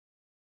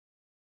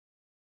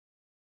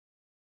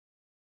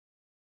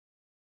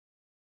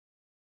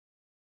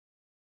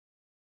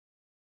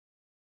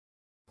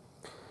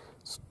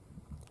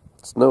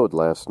snowed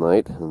last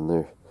night,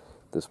 and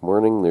this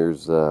morning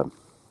there's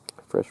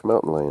fresh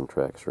mountain lion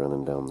tracks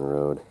running down the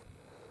road.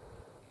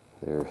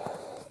 They're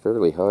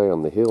fairly high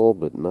on the hill,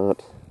 but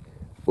not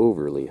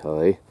overly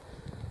high.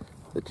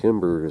 The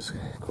timber is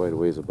quite a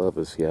ways above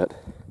us yet.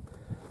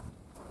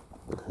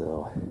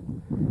 Well,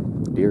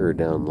 deer are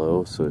down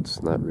low, so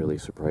it's not really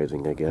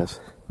surprising, I guess.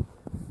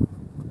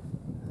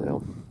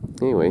 Well,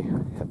 anyway,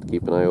 have to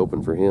keep an eye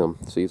open for him.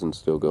 Season's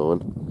still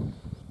going.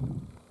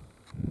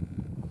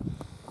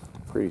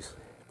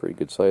 Pretty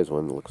good size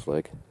one, it looks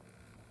like.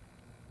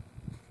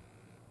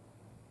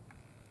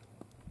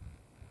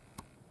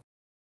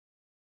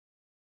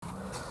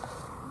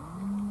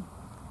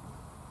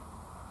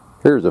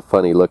 Here's a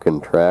funny looking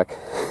track.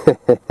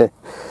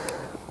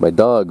 My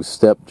dog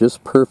stepped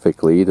just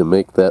perfectly to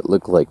make that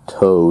look like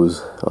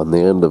toes on the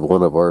end of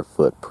one of our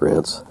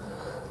footprints.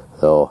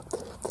 So,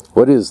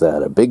 what is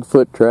that, a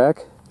Bigfoot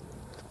track?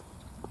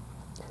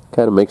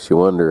 Kind of makes you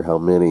wonder how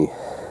many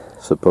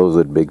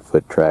supposed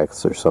Bigfoot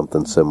tracks are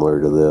something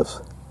similar to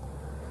this.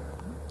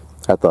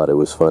 I thought it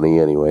was funny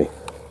anyway.